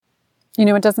You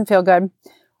know, it doesn't feel good.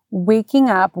 Waking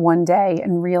up one day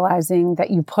and realizing that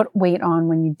you put weight on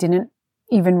when you didn't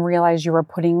even realize you were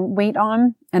putting weight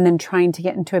on, and then trying to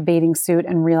get into a bathing suit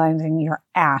and realizing your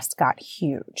ass got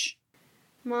huge.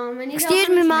 Mom, I need Excuse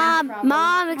me, Mom.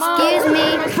 Mom, excuse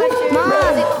me.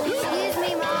 Mom, excuse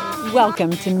me, Mom.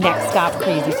 Welcome to Next Stop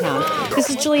Crazy Town. This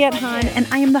is Juliette Hahn, and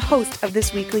I am the host of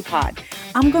this weekly pod.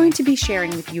 I'm going to be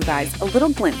sharing with you guys a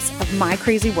little glimpse of my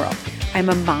crazy world. I'm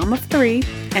a mom of 3,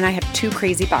 and I have 2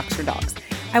 crazy boxer dogs.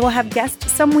 I will have guests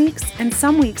some weeks, and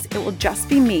some weeks it will just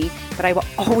be me, but I will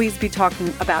always be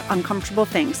talking about uncomfortable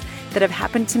things that have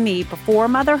happened to me before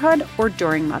motherhood or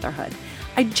during motherhood.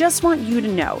 I just want you to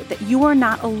know that you are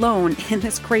not alone in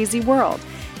this crazy world.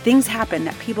 Things happen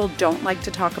that people don't like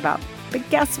to talk about, but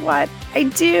guess what? I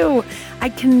do. I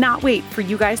cannot wait for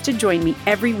you guys to join me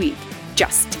every week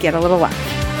just to get a little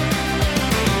laugh.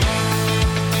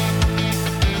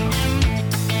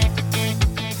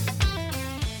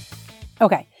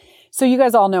 Okay, so you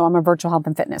guys all know I'm a virtual health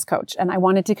and fitness coach, and I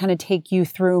wanted to kind of take you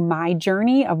through my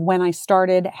journey of when I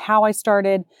started, how I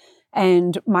started,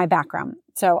 and my background.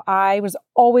 So I was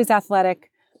always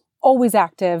athletic, always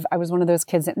active. I was one of those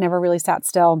kids that never really sat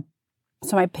still.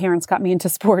 So my parents got me into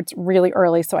sports really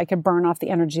early so I could burn off the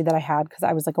energy that I had because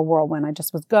I was like a whirlwind. I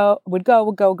just would go.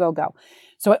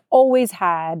 So I always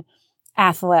had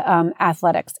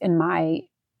athletics in my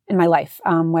life,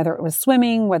 whether it was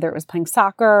swimming, whether it was playing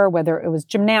soccer, whether it was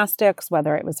gymnastics,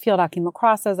 whether it was field hockey,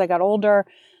 lacrosse as I got older,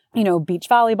 beach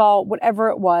volleyball, whatever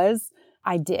it was,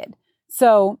 I did.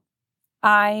 So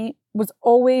I was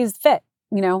always fit.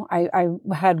 I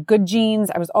had good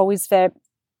genes. I was always fit.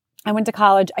 I went to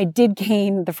college. I did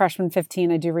gain the freshman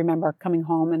 15. I do remember coming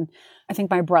home, and I think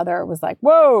my brother was like,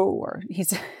 whoa, or he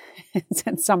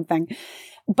said something,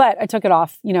 but I took it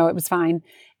off. It was fine.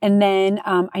 And then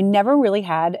I never really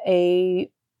had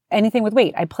anything with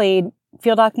weight. I played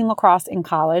field hockey and lacrosse in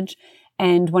college.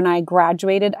 And when I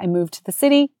graduated, I moved to the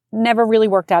city, never really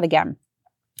worked out again.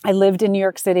 I lived in New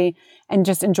York City and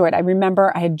just enjoyed. I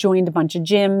remember I had joined a bunch of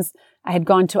gyms. I had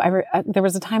gone to, there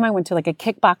was a time I went to like a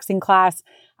kickboxing class.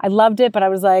 I loved it, but I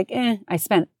was like, I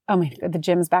spent, the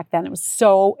gyms back then, it was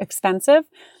so expensive.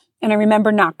 And I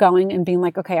remember not going and being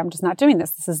like, okay, I'm just not doing this.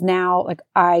 This is now, like,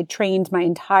 I trained my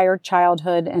entire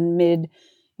childhood and mid,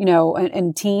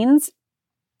 and teens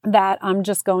that I'm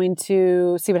just going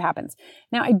to see what happens.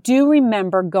 Now, I do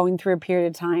remember going through a period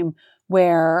of time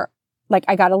where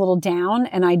I got a little down,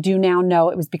 and I do now know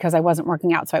it was because I wasn't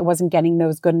working out. So I wasn't getting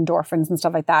those good endorphins and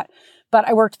stuff like that, but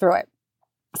I worked through it.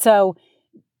 So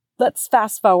let's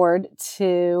fast forward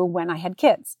to when I had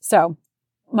kids. So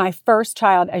my first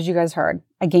child, as you guys heard,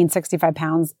 I gained 65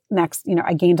 pounds. Next,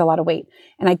 I gained a lot of weight,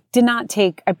 and I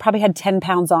probably had 10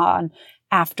 pounds on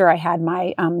after I had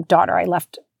my daughter. I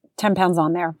left 10 pounds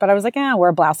on there, but I was like,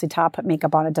 wear a blousey top, put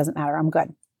makeup on. It doesn't matter. I'm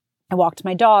good. I walked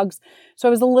my dogs. So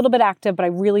I was a little bit active, but I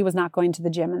really was not going to the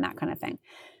gym and that kind of thing.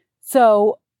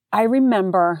 So I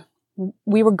remember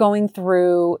we were going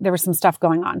through, there was some stuff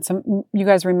going on. So you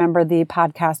guys remember the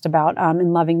podcast about,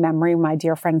 in loving memory, my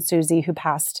dear friend Susie, who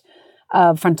passed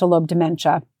of frontal lobe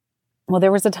dementia. Well,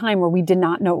 there was a time where we did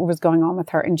not know what was going on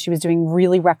with her, and she was doing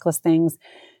really reckless things,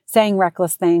 saying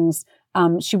reckless things.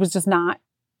 She was just not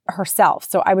herself.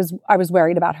 So I was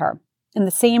worried about her. In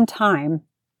the same time,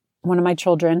 one of my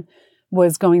children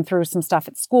was going through some stuff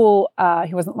at school.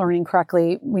 He wasn't learning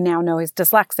correctly. We now know he's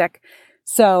dyslexic.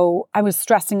 So I was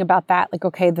stressing about that. Like,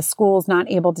 okay, the school's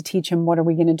not able to teach him. What are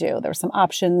we going to do? There's some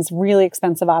options, really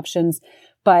expensive options,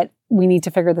 but we need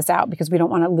to figure this out because we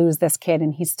don't want to lose this kid.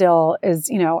 And he still is,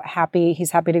 happy.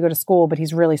 He's happy to go to school, but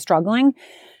he's really struggling.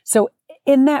 So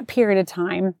in that period of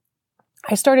time,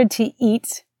 I started to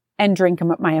eat and drink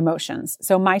my emotions.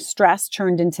 So my stress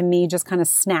turned into me just kind of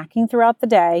snacking throughout the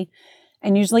day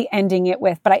and usually ending it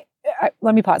with, but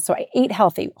let me pause. So I ate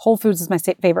healthy. Whole Foods is my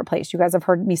favorite place. You guys have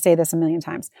heard me say this a million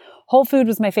times. Whole Food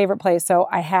was my favorite place. So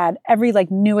I had every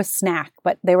newest snack,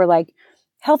 but they were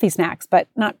healthy snacks, but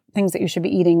not things that you should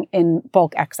be eating in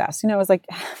bulk excess. It was like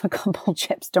have a couple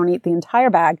chips. Don't eat the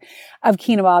entire bag of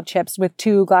quinoa chips with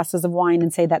 2 glasses of wine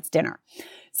and say that's dinner.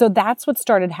 So that's what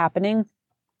started happening.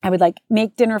 I would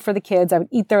make dinner for the kids. I would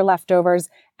eat their leftovers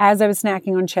as I was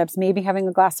snacking on chips, maybe having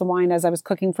a glass of wine as I was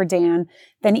cooking for Dan,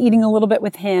 then eating a little bit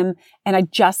with him. And I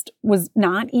just was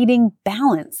not eating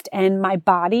balanced. And my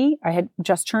body, I had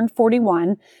just turned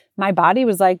 41. My body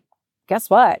was like, guess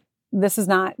what? This is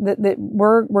not that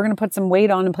we're going to put some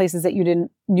weight on in places that you're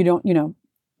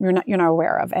not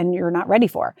aware of and you're not ready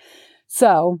for.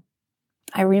 So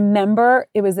I remember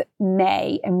it was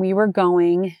May and we were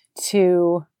going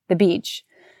to the beach.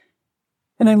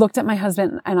 And I looked at my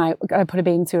husband and I put a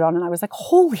bathing suit on and I was like,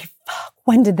 holy fuck,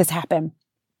 when did this happen?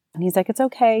 And he's like, it's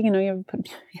okay. You know, you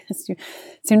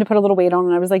seem to put a little weight on.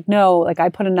 And I was like, no, like I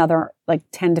put another like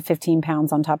 10 to 15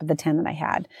 pounds on top of the 10 that I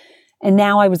had. And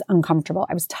now I was uncomfortable.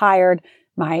 I was tired.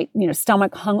 My,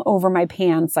 stomach hung over my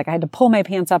pants. Like I had to pull my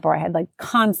pants up or I had like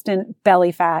constant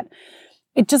belly fat.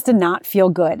 It just did not feel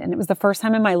good. And it was the first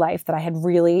time in my life that I had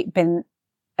really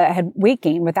had weight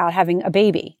gain without having a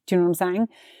baby. Do you know what I'm saying?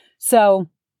 So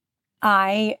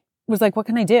I was like, what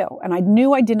can I do? And I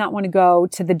knew I did not want to go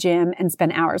to the gym and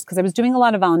spend hours because I was doing a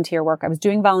lot of volunteer work. I was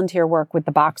doing volunteer work with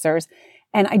the boxers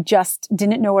and I just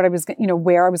didn't know what I was,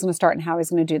 where I was going to start and how I was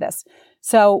going to do this.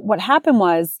 So what happened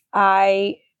was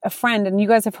a friend, and you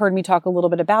guys have heard me talk a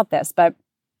little bit about this, but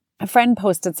a friend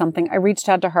posted something. I reached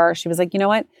out to her. She was like, you know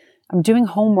what? I'm doing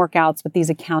home workouts with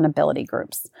these accountability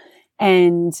groups.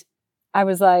 And I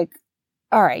was like,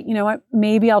 all right, you know what?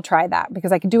 Maybe I'll try that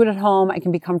because I can do it at home. I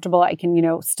can be comfortable. I can,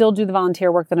 still do the volunteer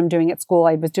work that I'm doing at school.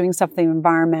 I was doing stuff with the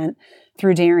environment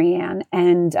through Darien.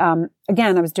 And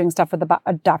again, I was doing stuff with the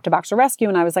Adopt a Boxer Rescue.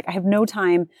 And I was like, I have no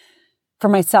time for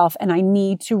myself and I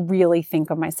need to really think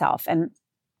of myself. And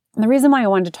the reason why I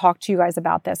wanted to talk to you guys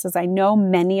about this is I know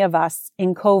many of us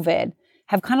in COVID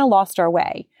have kind of lost our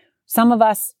way. Some of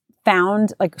us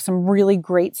found like some really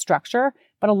great structure,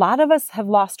 but a lot of us have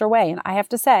lost our way. And I have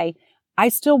to say, I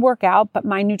still work out, but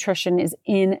my nutrition is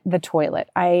in the toilet.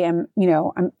 I am,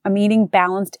 I'm eating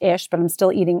balanced-ish, but I'm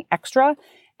still eating extra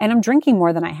and I'm drinking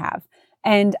more than I have.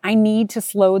 And I need to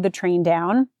slow the train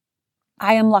down.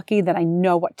 I am lucky that I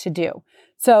know what to do.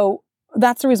 So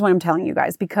that's the reason why I'm telling you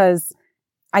guys, because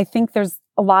I think there's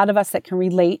a lot of us that can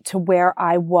relate to where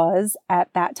I was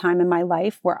at that time in my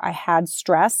life where I had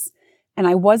stress and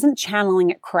I wasn't channeling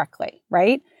it correctly,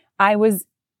 right? I was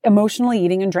emotionally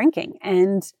eating and drinking.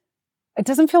 And it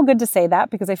doesn't feel good to say that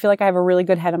because I feel like I have a really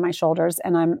good head on my shoulders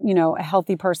and I'm, a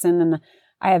healthy person and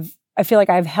I feel like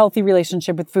I have a healthy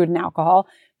relationship with food and alcohol.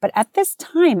 But at this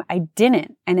time I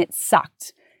didn't and it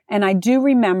sucked. And I do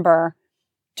remember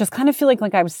just kind of feeling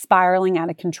like I was spiraling out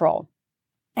of control.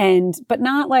 But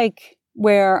not like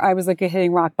where I was like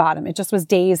hitting rock bottom. It just was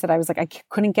days that I was like, I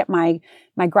couldn't get my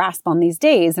grasp on these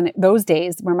days. And those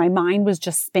days where my mind was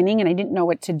just spinning and I didn't know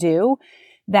what to do,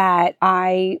 that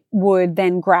I would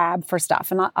then grab for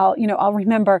stuff. And I'll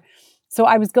remember, so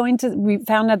we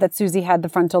found out that Susie had the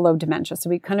frontal lobe dementia. So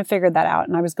we kind of figured that out.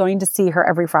 And I was going to see her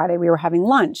every Friday. We were having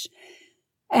lunch.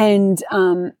 And,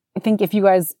 I think if you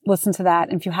guys listen to that,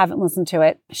 and if you haven't listened to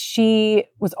it, she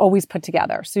was always put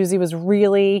together. Susie was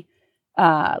really,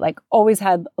 always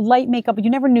had light makeup, but you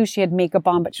never knew she had makeup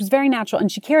on, but she was very natural and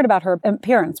she cared about her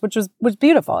appearance, which was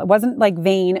beautiful. It wasn't like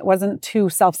vain. It wasn't too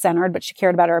self-centered, but she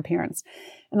cared about her appearance.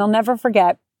 And I'll never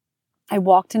forget, I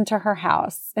walked into her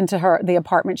house, the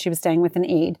apartment she was staying with an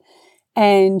aide.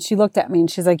 And she looked at me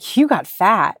and she's like, you got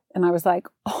fat. And I was like,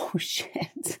 oh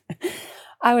shit.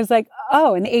 I was like,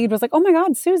 oh, and the aide was like, oh my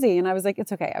God, Susie. And I was like,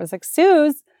 it's okay. I was like,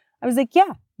 Suze, I was like,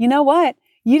 yeah, you know what?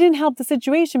 You didn't help the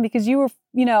situation because you were,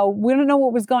 we don't know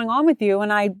what was going on with you.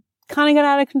 And I kind of got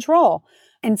out of control.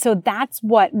 And so that's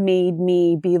what made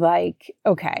me be like,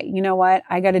 okay, you know what?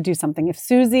 I got to do something. If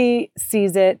Susie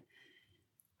sees it,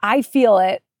 I feel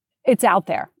it, it's out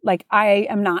there. Like I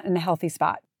am not in a healthy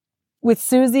spot. With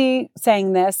Susie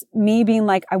saying this, me being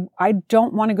like, I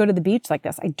don't want to go to the beach like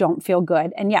this. I don't feel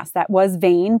good. And yes, that was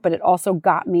vain, but it also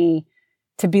got me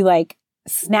to be like,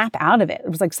 snap out of it.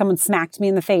 It was like someone smacked me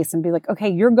in the face and be like, okay,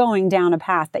 you're going down a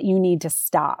path that you need to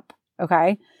stop.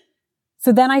 Okay.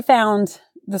 So then I found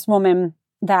this woman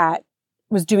that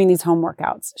was doing these home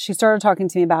workouts. She started talking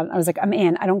to me about it. I was like, I'm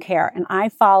in, I don't care. And I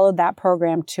followed that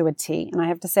program to a T. And I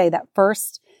have to say that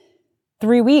first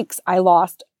 3 weeks, I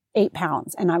lost 8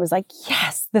 pounds. And I was like,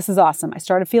 yes, this is awesome. I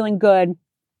started feeling good.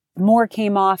 More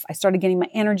came off. I started getting my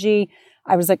energy.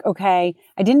 I was like, okay,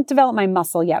 I didn't develop my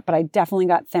muscle yet, but I definitely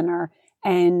got thinner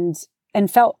and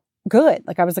felt good.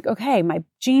 Like I was like, okay, my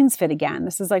jeans fit again.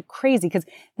 This is like crazy. Because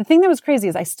the thing that was crazy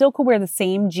is I still could wear the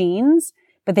same jeans,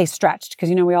 but they stretched because,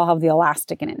 we all have the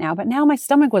elastic in it now. But now my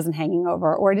stomach wasn't hanging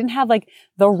over, or I didn't have like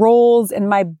the rolls in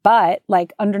my butt,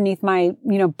 like underneath my,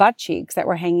 butt cheeks that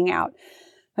were hanging out.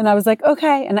 And I was like,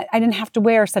 okay. And I didn't have to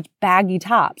wear such baggy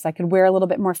tops. I could wear a little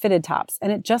bit more fitted tops.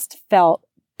 And it just felt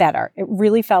better. It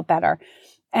really felt better.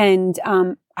 And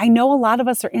I know a lot of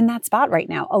us are in that spot right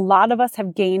now. A lot of us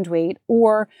have gained weight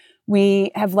or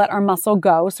we have let our muscle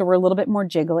go. So we're a little bit more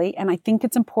jiggly. And I think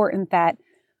it's important that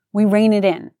we rein it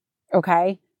in.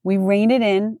 Okay. We rein it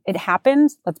in. It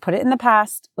happened. Let's put it in the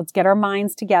past. Let's get our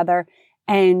minds together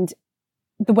and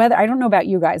the weather, I don't know about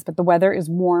you guys, but the weather is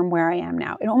warm where I am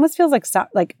now. It almost feels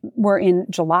like we're in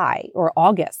July or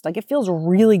August. Like it feels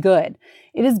really good.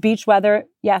 It is beach weather.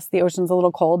 Yes, the ocean's a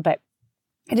little cold, but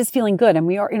it is feeling good. And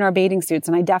we are in our bathing suits.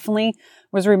 And I definitely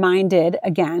was reminded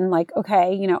again, like,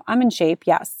 okay, I'm in shape.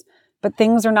 Yes, but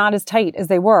things are not as tight as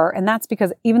they were. And that's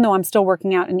because even though I'm still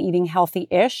working out and eating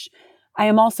healthy-ish, I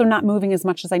am also not moving as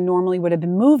much as I normally would have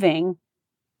been moving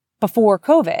before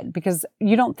COVID, because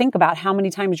you don't think about how many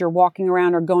times you're walking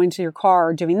around or going to your car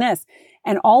or doing this.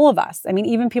 And all of us, I mean,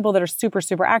 even people that are super,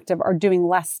 super active are doing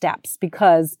less steps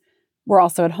because we're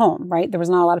also at home, right? There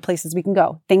was not a lot of places we can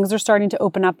go. Things are starting to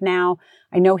open up now.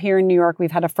 I know here in New York,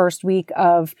 we've had a first week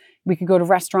of we could go to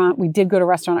restaurant. We did go to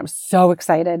restaurant. I was so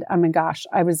excited. Oh my gosh.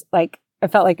 I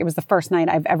felt like it was the first night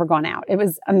I've ever gone out. It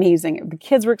was amazing. The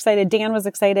kids were excited. Dan was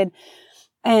excited.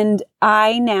 And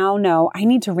I now know I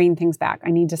need to rein things back. I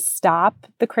need to stop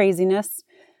the craziness.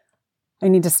 I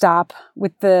need to stop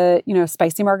with the,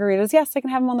 spicy margaritas. Yes, I can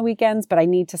have them on the weekends, but I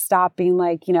need to stop being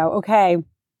like, okay,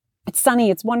 it's sunny,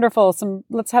 it's wonderful.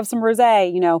 Let's have some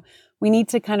rosé. We need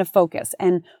to kind of focus.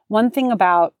 And one thing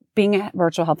about being a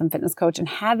virtual health and fitness coach and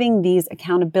having these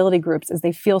accountability groups is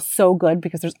they feel so good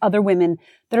because there's other women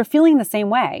that are feeling the same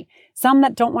way. Some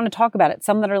that don't want to talk about it.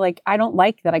 Some that are like, I don't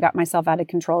like that I got myself out of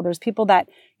control. There's people that,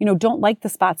 don't like the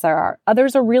spots there are.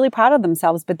 Others are really proud of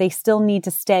themselves, but they still need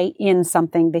to stay in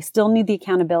something. They still need the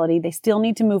accountability. They still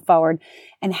need to move forward.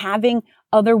 And having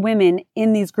other women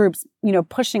in these groups,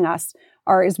 pushing us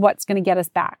is what's going to get us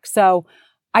back. So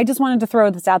I just wanted to throw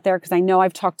this out there because I know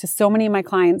I've talked to so many of my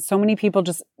clients, so many people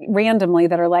just randomly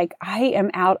that are like, I am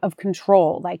out of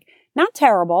control. Like, not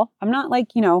terrible. I'm not like,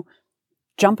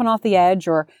 jumping off the edge,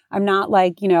 or I'm not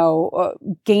like,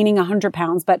 gaining 100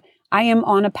 pounds, but I am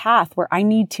on a path where I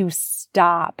need to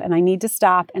stop and I need to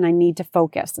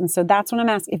focus. And so that's what I'm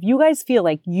asking. If you guys feel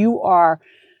like you are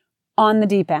on the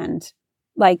deep end,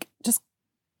 like just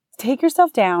take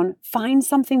yourself down, find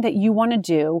something that you want to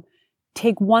do.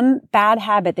 Take one bad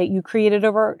habit that you created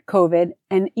over COVID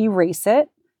and erase it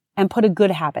and put a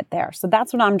good habit there. So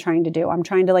that's what I'm trying to do. I'm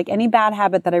trying to, like, any bad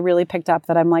habit that I really picked up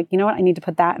that I'm like, you know what, I need to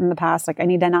put that in the past. Like, I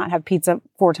need to not have pizza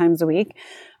 4 times a week,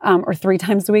 or 3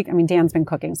 times a week. I mean, Dan's been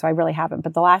cooking, so I really haven't.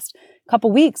 But the last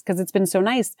couple weeks, because it's been so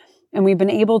nice and we've been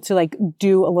able to like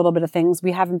do a little bit of things,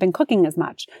 we haven't been cooking as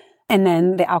much. And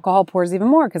then the alcohol pours even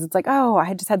more because it's like, oh,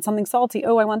 I just had something salty.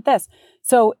 Oh, I want this.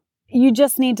 So you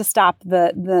just need to stop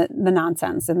the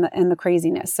nonsense and the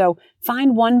craziness. So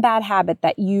find one bad habit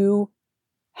that you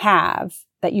have,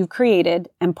 that you've created,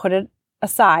 and put it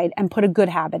aside and put a good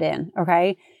habit in.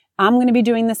 Okay. I'm going to be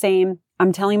doing the same.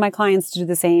 I'm telling my clients to do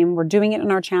the same. We're doing it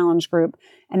in our challenge group.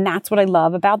 And that's what I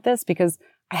love about this, because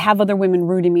I have other women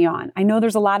rooting me on. I know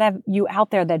there's a lot of you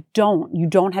out there that you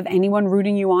don't have anyone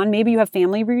rooting you on. Maybe you have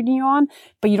family rooting you on,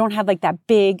 but you don't have like that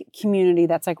big community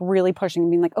that's like really pushing and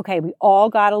being like, okay, we all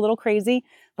got a little crazy.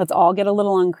 Let's all get a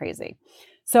little uncrazy.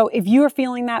 So if you are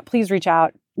feeling that, please reach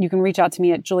out. You can reach out to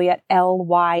me at Juliette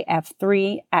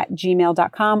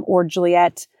lyf3@gmail.com or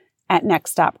Juliette at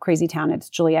Next Stop Crazy Town. It's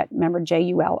Juliette, remember,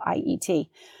 Juliet.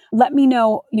 Let me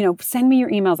know, send me your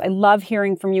emails. I love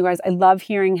hearing from you guys. I love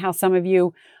hearing how some of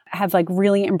you have like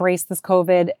really embraced this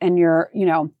COVID and you're,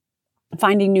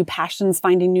 finding new passions,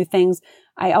 finding new things.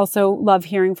 I also love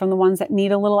hearing from the ones that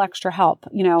need a little extra help.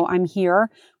 I'm here.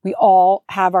 We all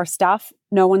have our stuff.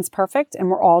 No one's perfect, and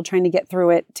we're all trying to get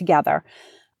through it together.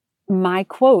 My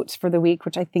quote for the week,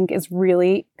 which I think is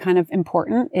really kind of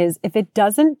important, is if it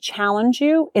doesn't challenge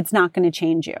you, it's not going to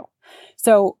change you.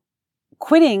 So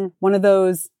quitting one of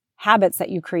those habits that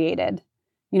you created,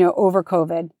 over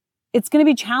COVID, it's going to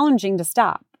be challenging to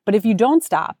stop. But if you don't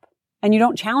stop and you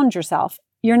don't challenge yourself,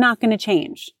 you're not going to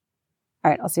change.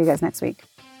 All right. I'll see you guys next week.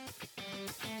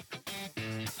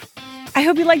 I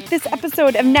hope you liked this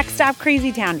episode of Next Stop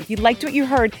Crazy Town. If you liked what you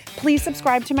heard, please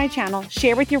subscribe to my channel,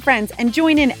 share with your friends, and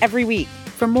join in every week.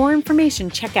 For more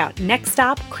information, check out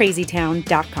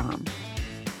nextstopcrazytown.com.